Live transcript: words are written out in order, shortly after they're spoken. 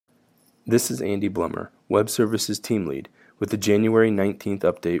This is Andy Blummer, Web Services Team Lead, with the January 19th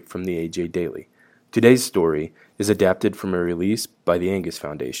update from the AJ Daily. Today's story is adapted from a release by the Angus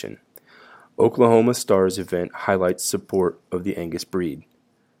Foundation. Oklahoma Stars event highlights support of the Angus breed.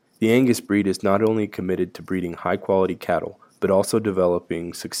 The Angus breed is not only committed to breeding high-quality cattle, but also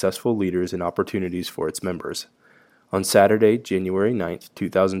developing successful leaders and opportunities for its members. On Saturday, January 9th,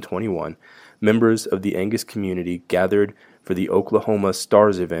 2021, members of the Angus community gathered for the Oklahoma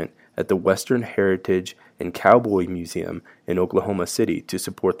Stars event at the Western Heritage and Cowboy Museum in Oklahoma City to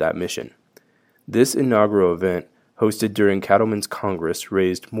support that mission. This inaugural event, hosted during Cattlemen's Congress,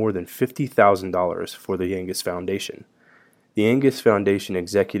 raised more than $50,000 for the Angus Foundation. The Angus Foundation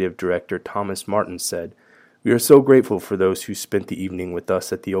Executive Director Thomas Martin said, "We are so grateful for those who spent the evening with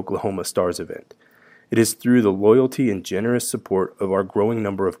us at the Oklahoma Stars event. It is through the loyalty and generous support of our growing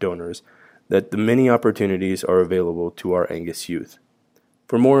number of donors that the many opportunities are available to our Angus youth."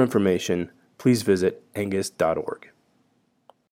 For more information, please visit angus.org.